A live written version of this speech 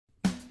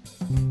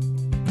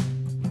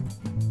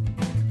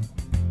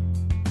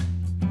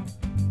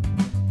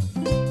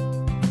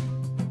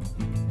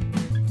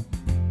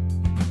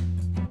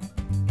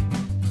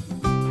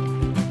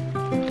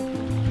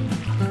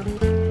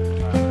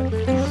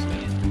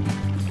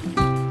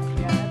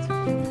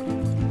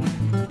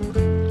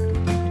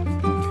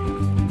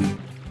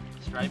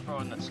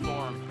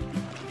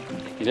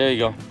There you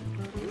go.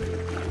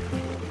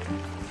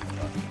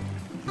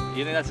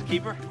 You think that's a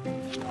keeper?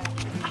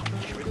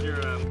 Where's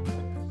your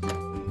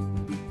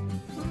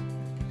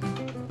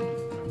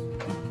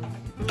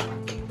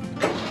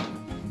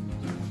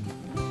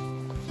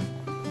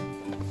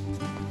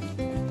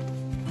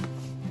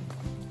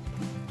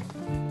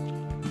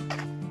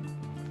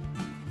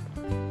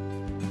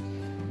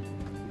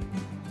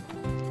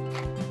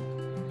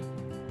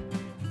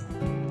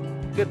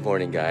Good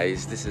morning,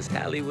 guys. This is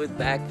Hallie with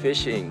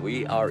BackFishing.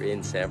 We are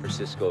in San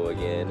Francisco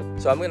again.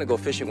 So I'm gonna go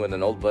fishing with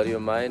an old buddy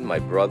of mine, my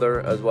brother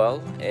as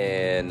well,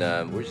 and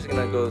we're just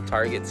gonna go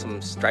target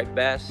some striped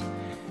bass.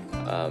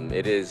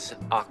 It is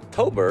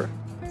October,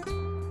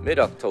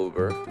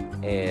 mid-October,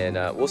 and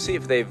we'll see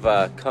if they've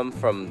come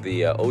from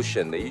the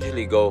ocean. They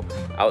usually go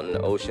out in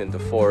the ocean to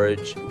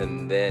forage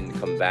and then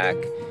come back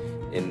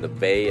in the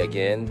bay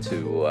again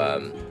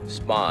to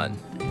spawn.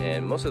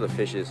 And most of the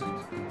fishes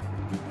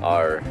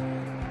are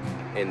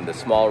in the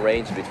small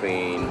range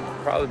between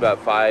probably about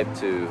 5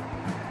 to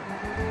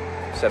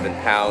 7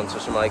 pounds or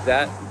something like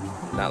that.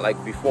 Not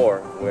like before,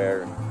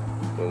 where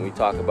when we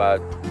talk about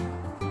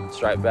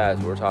striped bass,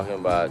 we're talking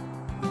about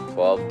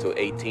 12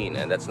 to 18,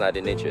 and that's not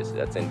in inches,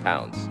 that's in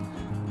pounds.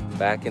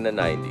 Back in the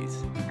 90s.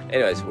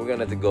 Anyways, we're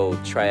gonna go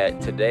try it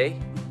today,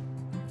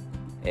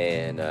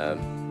 and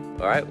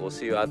all right, we'll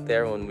see you out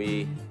there when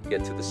we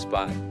get to the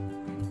spot.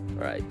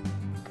 All right.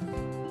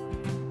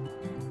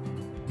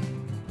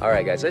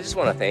 Alright guys, I just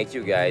want to thank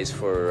you guys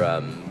for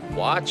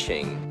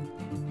watching.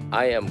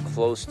 I am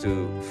close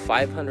to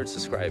 500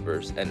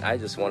 subscribers, and I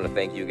just want to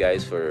thank you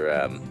guys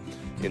for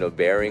you know,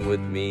 bearing with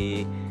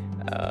me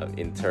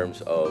in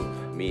terms of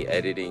me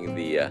editing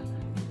the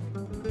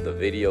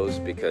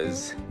videos,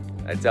 because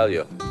I tell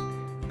you,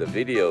 the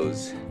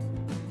videos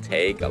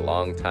take a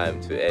long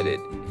time to edit.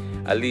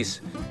 At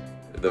least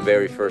the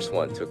very first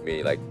one took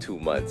me like 2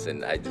 months,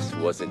 and I just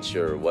wasn't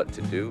sure what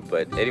to do.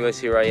 But anyways,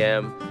 here I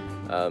am.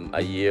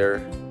 A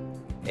year,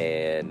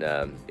 and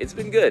it's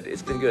been good.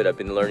 It's been good. I've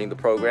been learning the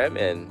program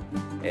and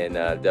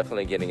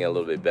definitely getting a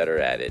little bit better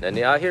at it. And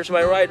yeah, here's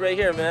my ride right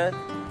here, man.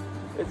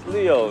 It's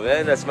Leo,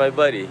 man. That's my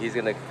buddy. He's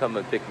gonna come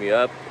and pick me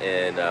up,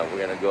 and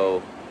we're gonna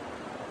go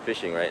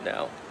fishing right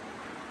now.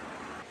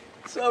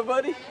 What's up,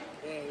 buddy?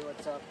 Hey,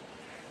 what's up?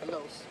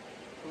 Hello,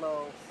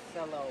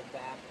 fellow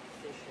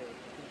backfisher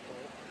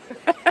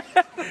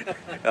people.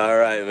 All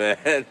right,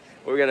 man.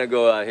 We're gonna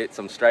go hit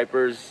some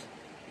stripers.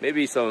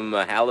 Maybe some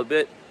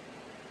halibut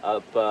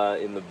up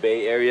in the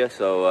Bay Area.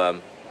 So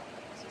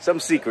some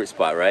secret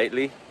spot, right,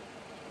 Lee?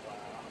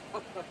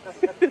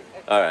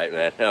 All right,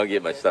 man. I'll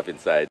get my stuff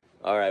inside.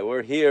 All right,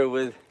 we're here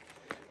with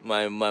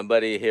my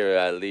buddy here,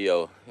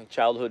 Leo.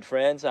 Childhood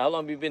friends. How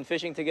long have you been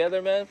fishing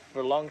together, man? For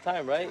a long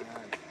time, right?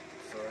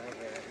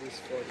 Forever, at least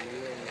 40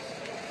 years.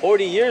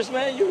 40 years,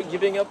 man. You're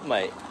giving out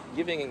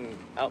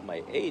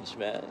my age,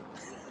 man.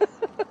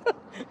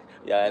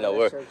 Yeah, I know.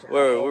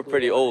 We're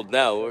pretty old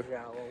now.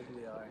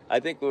 I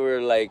think we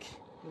were like...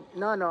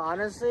 No,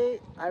 honestly,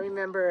 I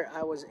remember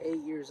I was 8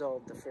 years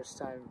old the first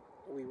time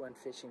we went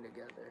fishing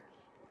together.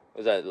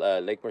 Was that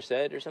Lake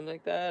Merced or something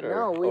like that? Or,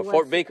 no, we went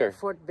Fort Baker.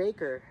 Fort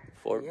Baker.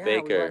 Fort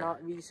Baker.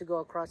 We used to go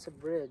across a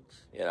bridge.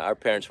 Yeah, our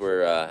parents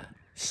were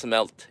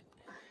smelt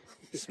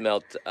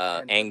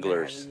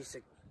anglers. Man, we used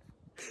to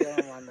kill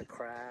them on the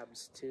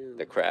crabs, too.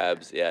 The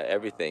crabs, yeah,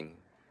 everything.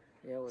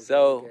 Yeah, it was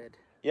so, really good.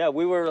 Yeah,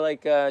 we were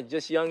like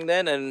just young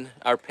then, and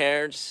our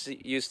parents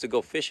used to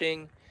go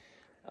fishing.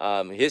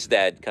 His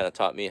dad kind of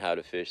taught me how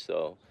to fish,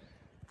 so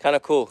kind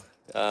of cool.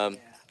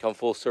 Come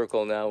full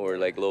circle now. We're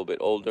like a little bit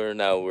older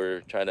now.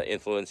 We're trying to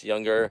influence the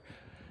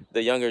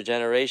younger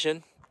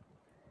generation,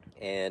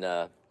 and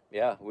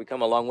yeah, we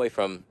come a long way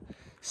from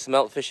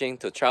smelt fishing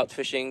to trout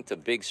fishing to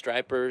big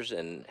stripers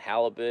and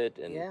halibut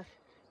and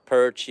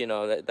perch. You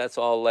know, that's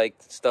all like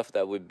stuff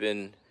that we've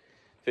been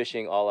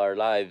fishing all our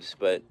lives,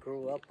 but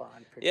grew up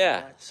on pretty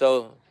much.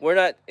 So we're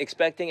not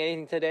expecting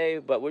anything today,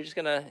 but we're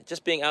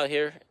just being out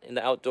here in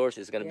the outdoors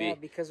is gonna be,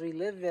 because we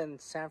live in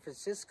San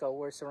Francisco,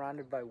 we're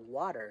surrounded by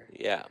water.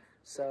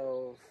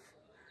 So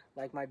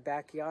like my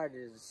backyard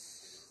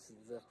is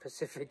the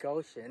Pacific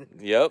Ocean.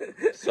 Yep.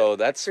 So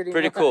that's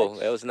pretty cool.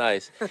 It was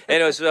nice.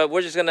 Anyways,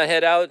 we're just gonna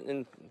head out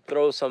and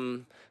throw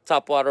some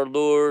topwater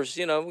lures.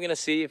 You know, we're gonna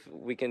see if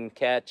we can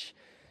catch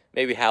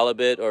maybe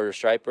halibut or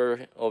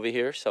striper over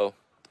here, so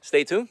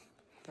stay tuned.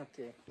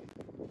 Okay.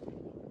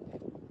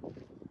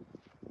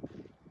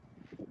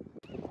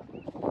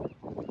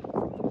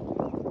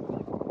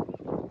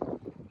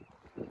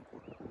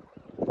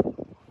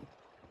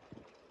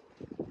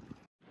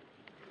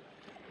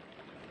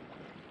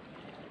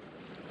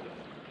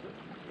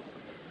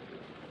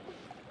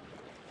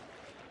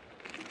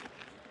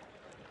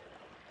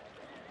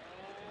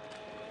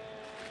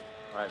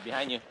 All right,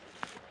 behind you.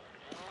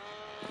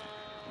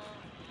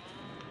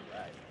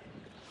 Right.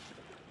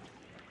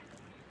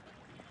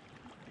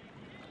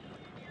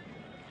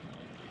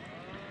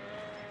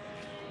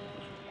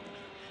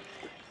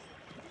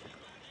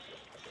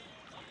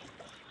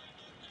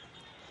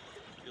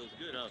 Feels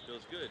good, huh?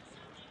 Feels good.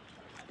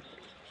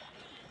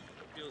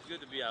 Feels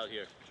good to be out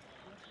here.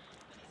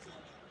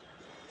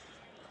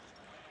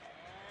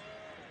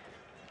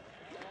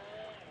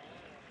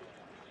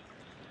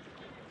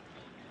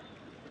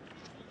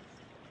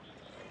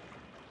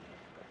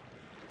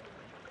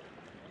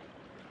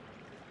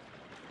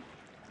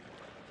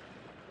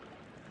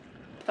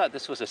 I thought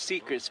this was a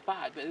secret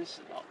spot, but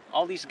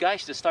all these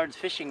guys just started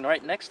fishing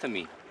right next to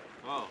me.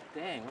 Oh.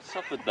 Dang, what's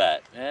up with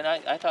that? Man,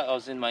 I thought I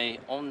was in my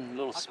own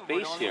little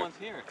space here.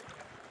 Here.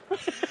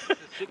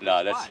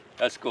 No,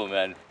 that's cool,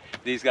 man.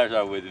 These guys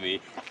are with me.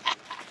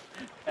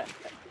 How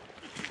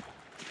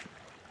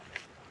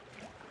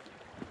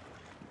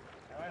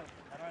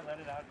do I let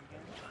it out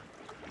again?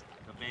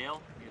 The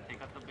bail? You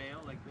take out the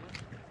bail like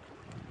this?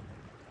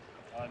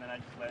 Oh, and then I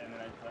just let it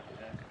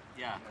there?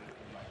 Yeah.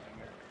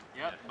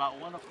 Yep, about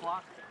 1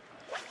 o'clock.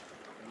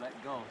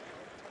 Let go.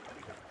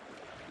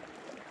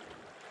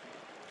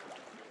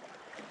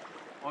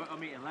 Or, I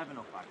mean, 11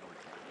 o'clock, I would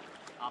say.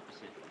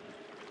 Opposite.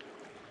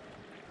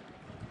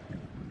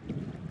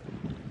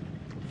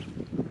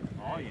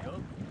 Oh, yeah.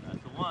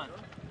 That's the one.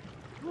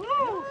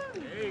 Woo!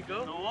 There you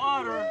go. The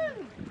water.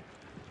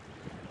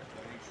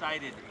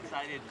 Excited. It's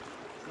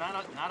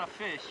not a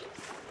fish,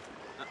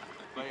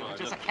 but it was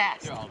just a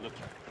cast. They're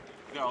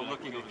all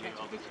looking over there.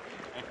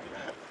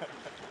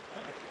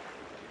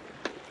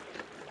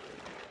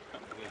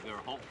 They're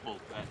hopeful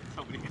that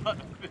somebody got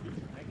a fish.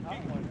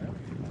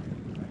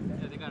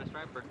 Yeah, they got a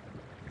striper.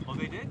 Oh,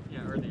 they did?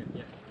 Yeah, earlier.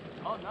 Yeah.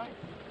 Oh, nice.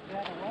 They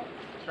had a what?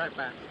 Stripe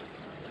bass.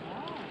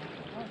 Oh,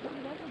 that's a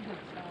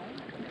good sign.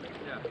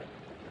 Yeah.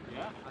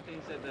 Yeah? I think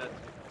he said 3.5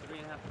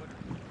 footer.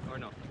 Or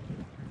no.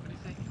 What did he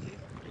say?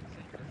 What did he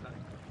say? That's not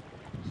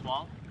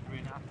small?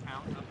 3.5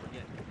 pounds? I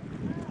forget.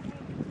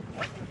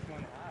 What's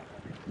 2.5? 2.5?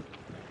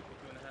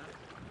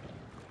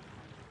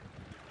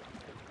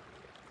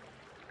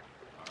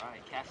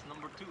 Alright, cast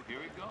number 2. Here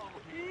we go.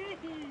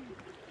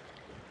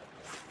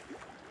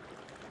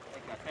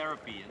 Like a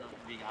therapy, you know,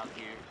 being out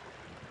here.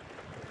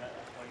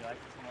 That's why you like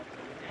it so much?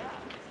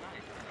 Yeah, it's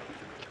nice.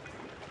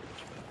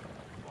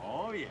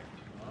 Oh yeah.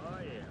 Oh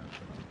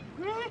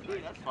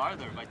yeah. That's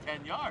farther by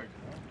 10 yards.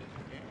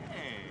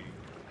 Hey,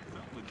 what's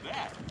up with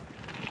that?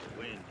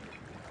 Wind.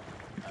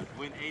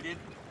 Wind aided?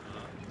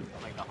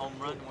 Like a home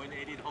run, wind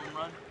aided home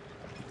run?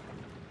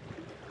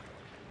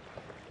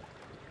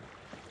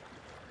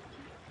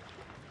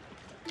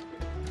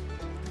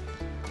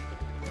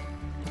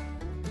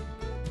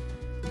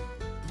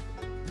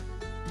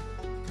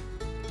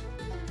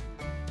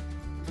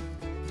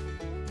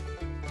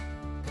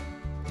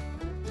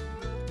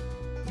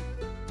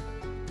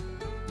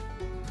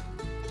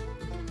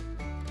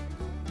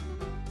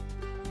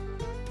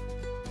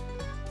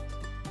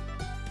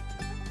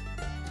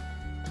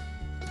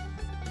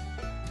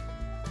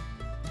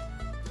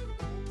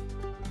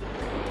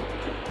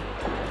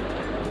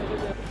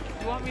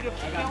 You want me to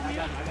film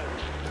you?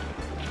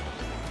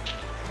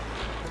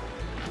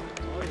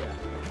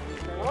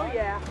 Oh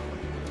yeah.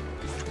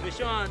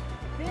 Fish on.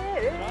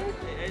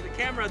 Hey, the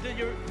camera, dude,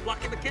 you're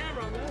blocking the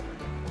camera, man.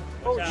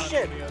 Oh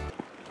shit.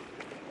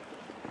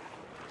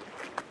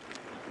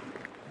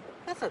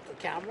 That's not the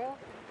camera.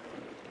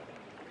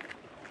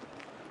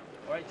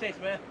 All right, Chase,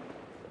 man.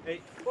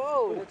 Hey.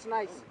 Whoa, that's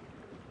nice.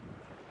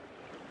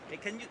 Hey,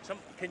 can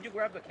you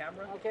grab the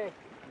camera? Okay.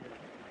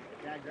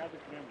 Yeah, grab the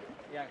camera.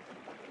 Yeah,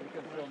 we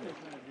can film this.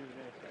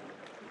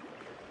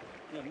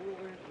 Yeah, move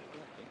over.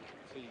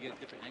 So you get a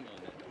different angle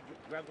on that.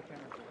 Grab the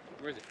camera.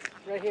 Where is it?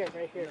 Right here,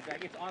 right here. In the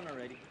back. It's on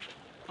already.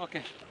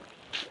 Okay.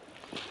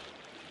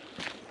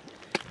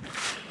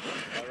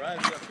 All right,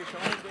 we got fish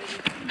on, baby.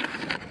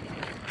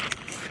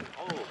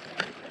 Oh,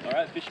 all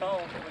right, fish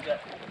on. What we got?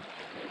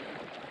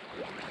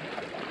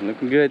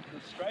 Looking good. The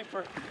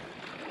striper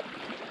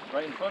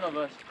right in front of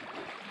us.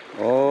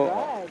 Oh,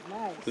 Right,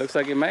 nice. looks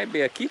like it might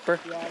be a keeper.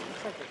 Yeah, it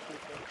looks like a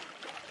keeper.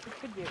 It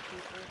could be a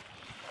keeper.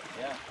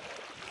 Yeah.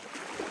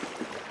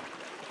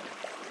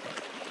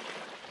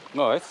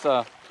 No, it's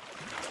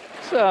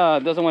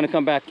doesn't want to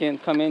come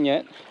in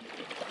yet.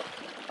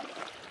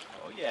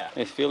 Oh yeah.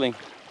 It's feeling.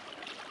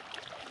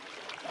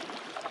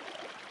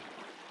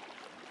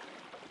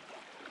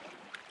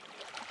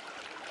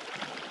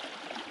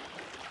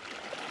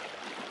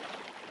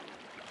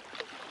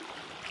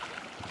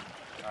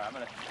 All right, I'm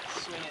gonna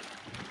swing it.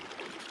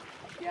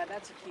 Yeah,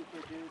 that's a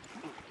keeper, dude.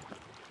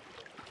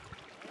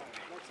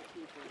 That's a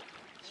keeper.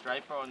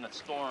 Striper on the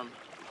storm.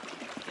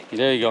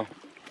 There you go.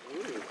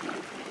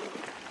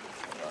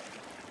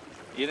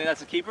 You think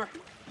that's a keeper?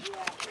 Yeah.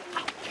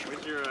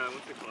 Where's your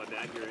what's it called,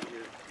 Dad? Your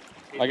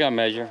I got a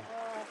measure.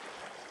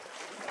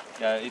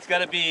 Yeah, it's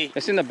gotta be.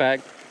 It's in the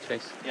bag,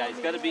 Chase. Yeah, it's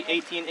gotta be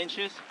 18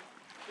 inches.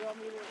 You want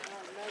me to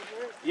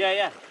measure it? Yeah,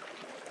 yeah.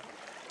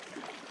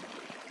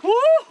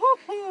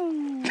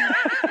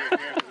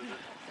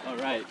 All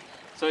right.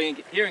 So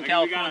here in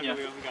California,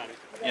 we got it.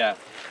 yeah,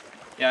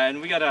 yeah,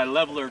 and we got a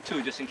leveler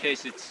too, just in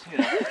case it's, you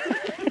know,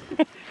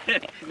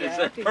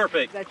 it's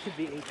perfect. That should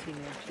be 18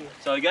 inches.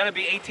 So you gotta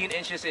be 18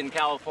 inches in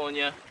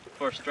California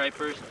for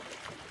stripers.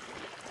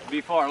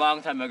 Before, a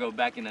long time ago,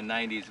 back in the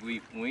 90s,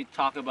 when we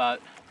talk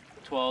about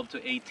 12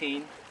 to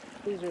 18.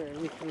 These are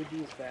with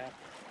these back.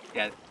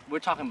 Yeah, we're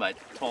talking about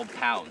 12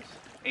 pounds,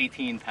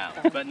 18 pounds,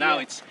 but now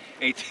it's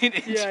 18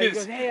 inches. Yeah, he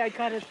goes, hey, I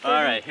got a 30.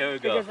 All right, here we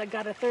go. He goes, I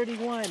got a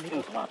 31. He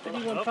goes, wow,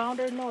 31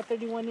 pounder? No,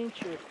 31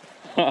 incher.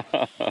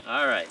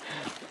 All right.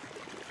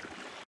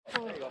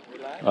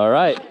 All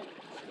right.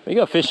 We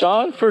got fish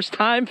on. First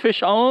time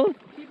fish on.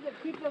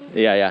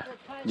 Yeah, yeah.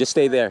 Just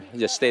stay there.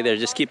 Just stay there.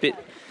 Just keep it.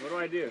 What do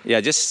I do?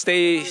 Yeah, just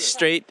stay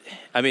straight.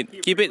 I mean,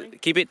 keep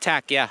it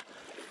tack. Yeah.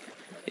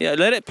 Yeah.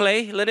 Let it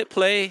play. Let it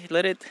play.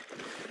 Let it.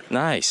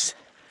 Nice.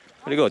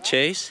 Where'd it go,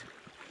 Chase?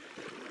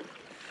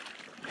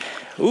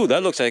 Ooh,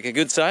 that looks like a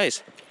good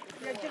size.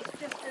 Yeah, just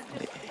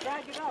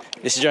drag it up.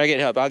 Just drag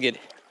it up. I'll get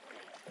it.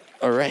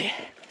 All right.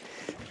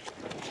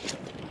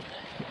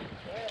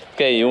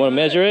 Okay, you want to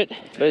measure it?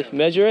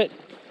 Measure it?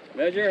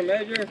 Measure.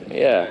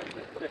 Yeah.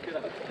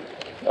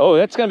 Oh,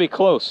 that's gonna be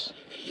close.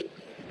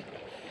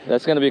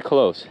 That's gonna be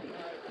close.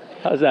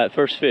 How's that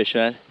first fish,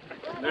 man?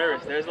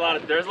 Nervous. There's a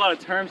lot of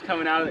terms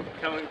coming out of it.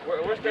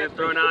 Where's that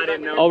thrown out? I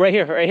didn't know. Oh, right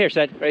here,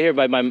 Seth. Right here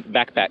by my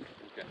backpack. 19,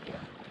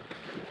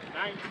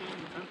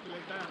 something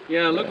like that.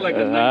 Yeah, it looked like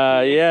a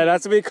 19. Yeah,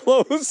 that's gonna be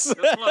close. It's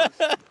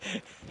close.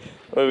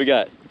 What do we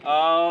got?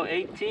 Oh,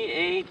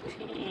 18.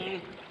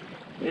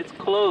 It's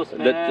close,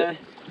 man.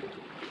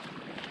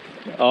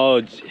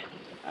 Oh,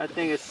 I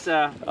think it's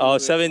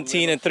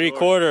 17 and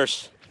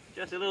 3/4.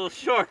 just a little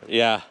short.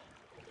 Yeah.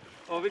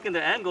 Oh, we can do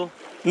angle.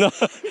 No,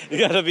 you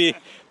gotta be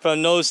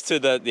from nose to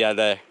the, yeah,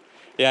 there.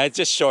 Yeah, it's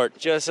just short,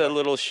 just a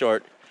little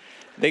short.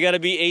 They gotta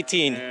be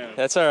 18. Yeah.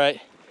 That's all right.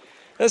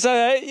 That's all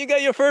right. You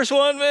got your first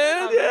one,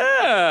 man.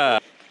 Yeah.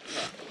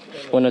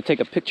 Wanna take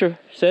a picture,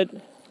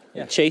 Sid?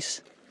 Yeah.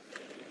 Chase?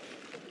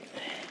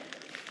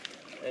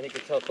 And you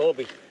can tell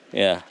Kobe.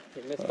 Yeah.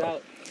 He missed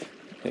out.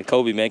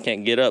 Kobe, man,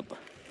 can't get up.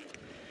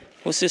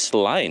 What's this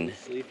line?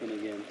 Sleeping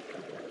again.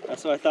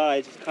 That's what I thought.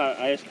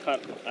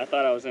 I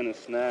thought I was in a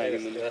snag.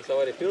 And then, That's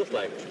what it feels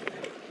like.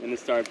 and it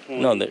started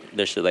pulling. No,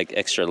 there's like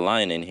extra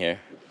line in here,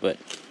 but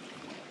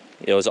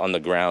it was on the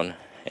ground.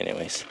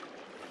 Anyways,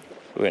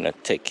 we're gonna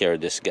take care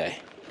of this guy.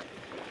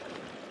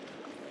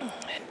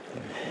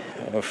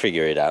 We'll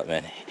figure it out,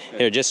 man.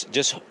 Here,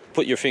 just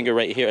put your finger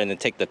right here and then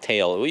take the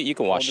tail. You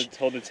can wash.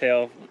 Hold the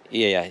tail.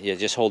 Yeah.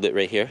 Just hold it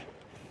right here.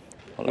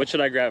 What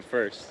should I grab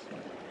first?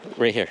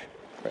 Right here,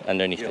 right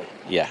underneath it.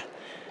 Yeah.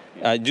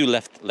 Do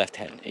left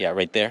hand. Yeah,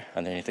 right there,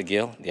 underneath the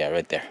gill. Yeah,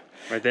 right there.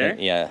 Right there?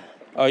 Yeah.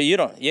 Oh, you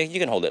don't. Yeah, you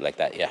can hold it like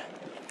that. Yeah.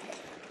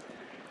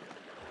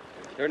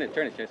 Turn it,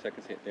 Chase, so I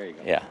can see it. There you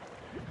go. Yeah.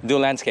 Do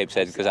landscape,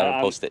 said, because I don't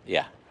post it.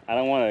 Yeah. I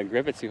don't want to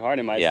grip it too hard.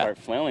 It might start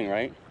flailing,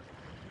 right?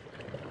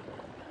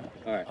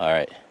 All right. All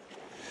right.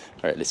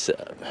 All right. Let's. All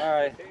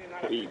right.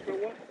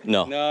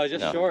 No. No,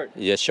 just short.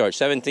 Just short.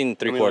 17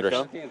 3/4.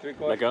 17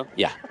 3/4. Let go?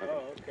 Yeah.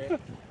 Oh, okay.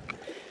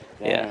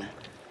 Yeah.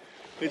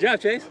 Good job,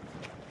 Chase.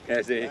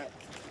 Yeah, see.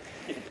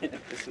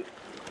 This is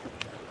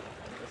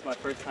my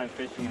first time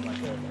fishing in like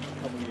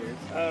a couple years.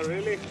 Oh,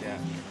 really? Yeah.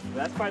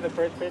 That's probably the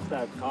first fish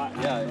that I've caught.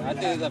 Yeah, I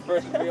think it's the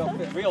first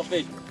real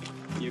fish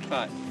you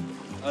caught,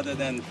 other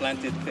than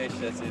planted fish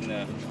that's in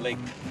the lake.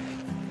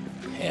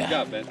 Yeah. Good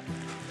job, man.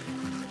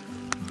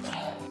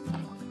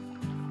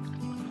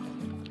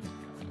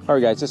 All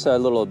right, guys, just a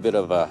little bit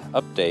of a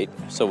update.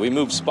 So we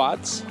moved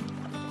spots,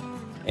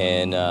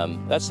 and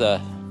that's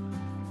the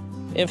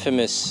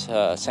infamous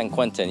San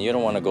Quentin. You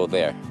don't want to go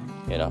there,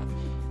 you know.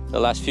 The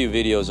last few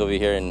videos over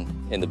here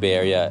in the Bay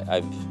Area,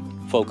 I've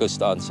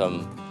focused on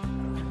some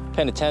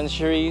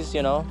penitentiaries,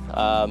 you know,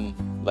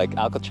 like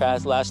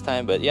Alcatraz last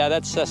time. But yeah,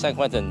 that's San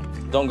Quentin.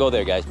 Don't go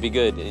there, guys. Be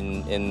good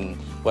in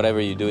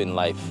whatever you do in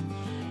life.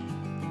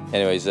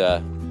 Anyways,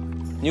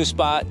 new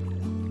spot.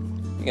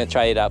 We're gonna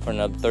try it out for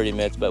another 30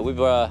 minutes, but we've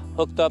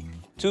hooked up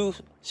 2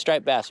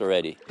 striped bass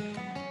already.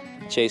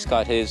 Chase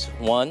caught his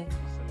one.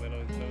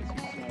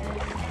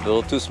 A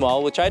little too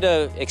small. We'll try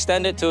to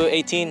extend it to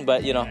 18,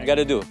 but you know,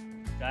 gotta do.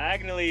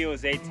 Diagonally it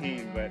was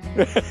 18, but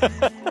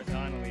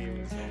horizontally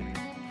it was only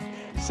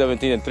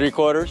 17 3/4.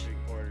 3/4.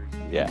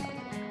 Yeah.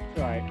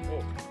 All right.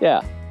 Cool.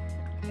 Yeah.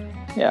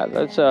 Yeah.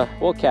 Let's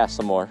we'll cast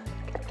some more.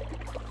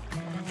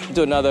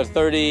 Do another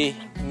 30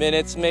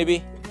 minutes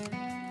maybe.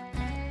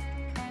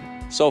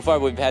 So far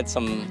we've had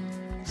some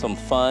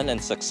fun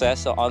and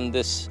success on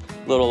this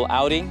little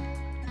outing.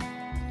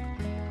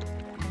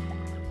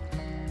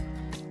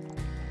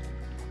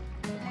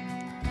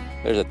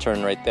 There's a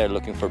turn right there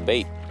looking for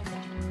bait.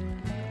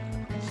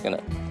 It's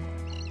gonna.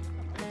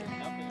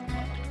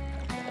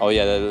 Oh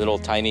yeah, the little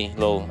tiny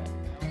little.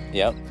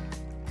 Yep.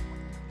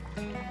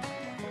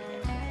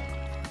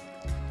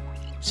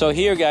 So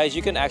here, guys,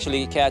 you can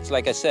actually catch,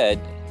 like I said,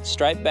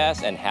 striped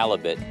bass and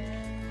halibut.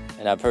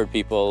 And I've heard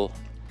people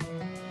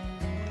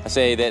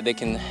say that they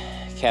can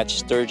catch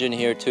sturgeon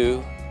here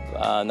too.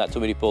 Not too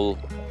many people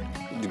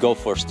go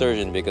for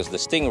sturgeon because the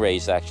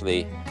stingrays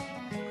actually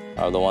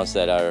are the ones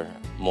that are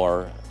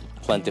more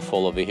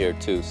plentiful over here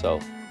too. So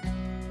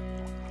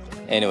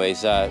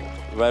anyways,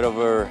 right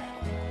over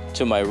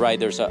to my right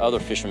there's other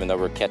fishermen that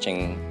were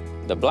catching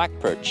the black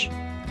perch,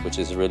 which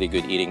is really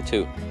good eating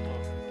too.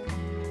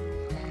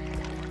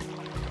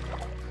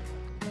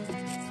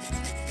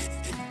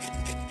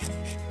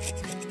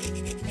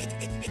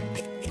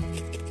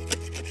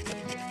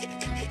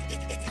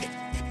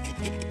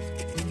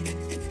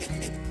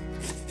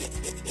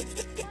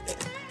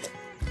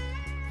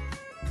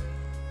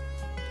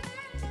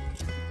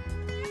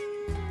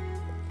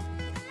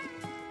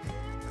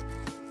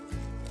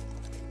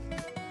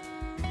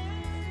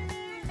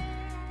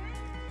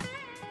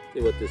 See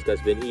what this guy's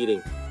been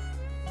eating.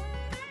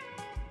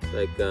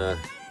 Like this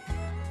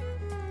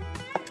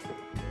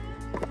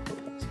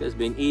guy's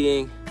been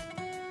eating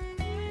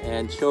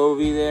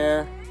anchovy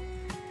there.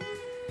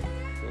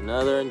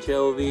 Another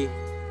anchovy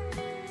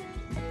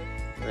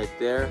right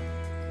there.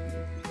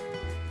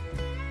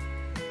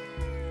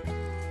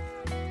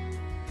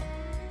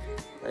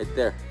 Right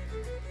there.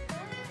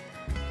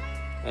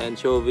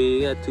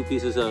 Anchovy, got 2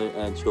 pieces of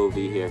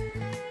anchovy here.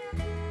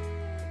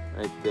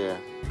 Right there.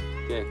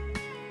 Okay.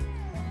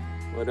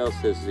 What else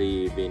has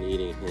he been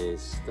eating in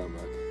his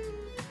stomach?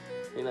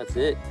 I think that's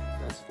it.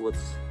 That's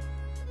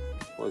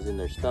what's in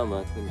their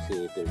stomach. Let me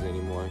see if there's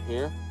any more in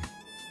here.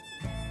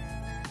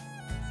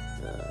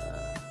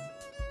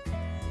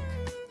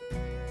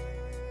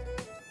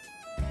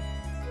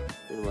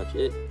 Pretty much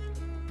it.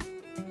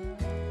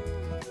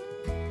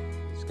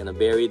 Just gonna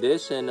bury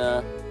this and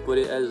put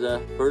it as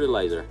a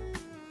fertilizer.